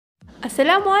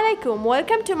আসসালামু আলাইকুম,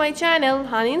 welcome to my channel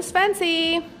হানিস fancy.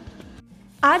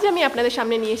 আজ আমি আপনাদের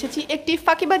সামনে নিয়ে এসেছি একটি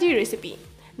ফাঁকিবাজির রেসিপি,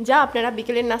 যা আপনারা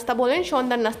বিকেলের নাস্তা বলেন,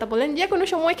 সন্ধ্যার নাস্তা বলেন, যে কোনো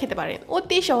সময় খেতে পারেন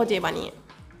অতি সহজে বানিয়ে।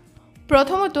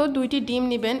 প্রথমত 2টি ডিম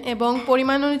নেবেন এবং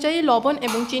পরিমাণ অনুযায়ী লবণ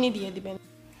এবং চিনি দিয়ে দিবেন।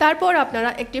 তারপর আপনারা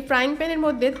একটি ফ্রাইং প্যানের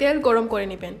মধ্যে তেল গরম করে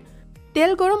নেবেন।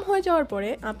 তেল গরম হয়ে যাওয়ার পরে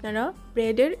আপনারা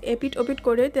ব্রেডের এপিট ওপিট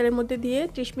করে তেলের মধ্যে দিয়ে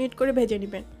 30 মিনিট করে ভেজে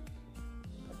নেবেন।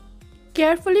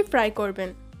 কেয়ারফুলি ফ্রাই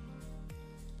করবেন।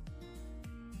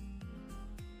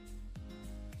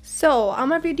 সো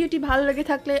আমার ভিডিওটি ভালো লেগে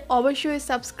থাকলে অবশ্যই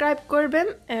সাবস্ক্রাইব করবেন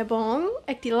এবং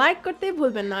একটি লাইক করতে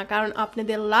ভুলবেন না, কারণ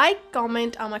আপনাদের লাইক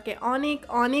কমেন্ট আমাকে অনেক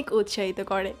অনেক উৎসাহিত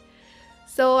করে।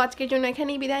 সো আজকের জন্য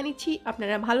এখানেই বিদায় নিচ্ছি।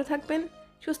 আপনারা ভালো থাকবেন,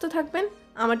 সুস্থ থাকবেন,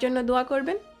 আমার জন্য দোয়া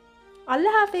করবেন।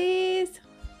 আল্লাহ হাফিজ।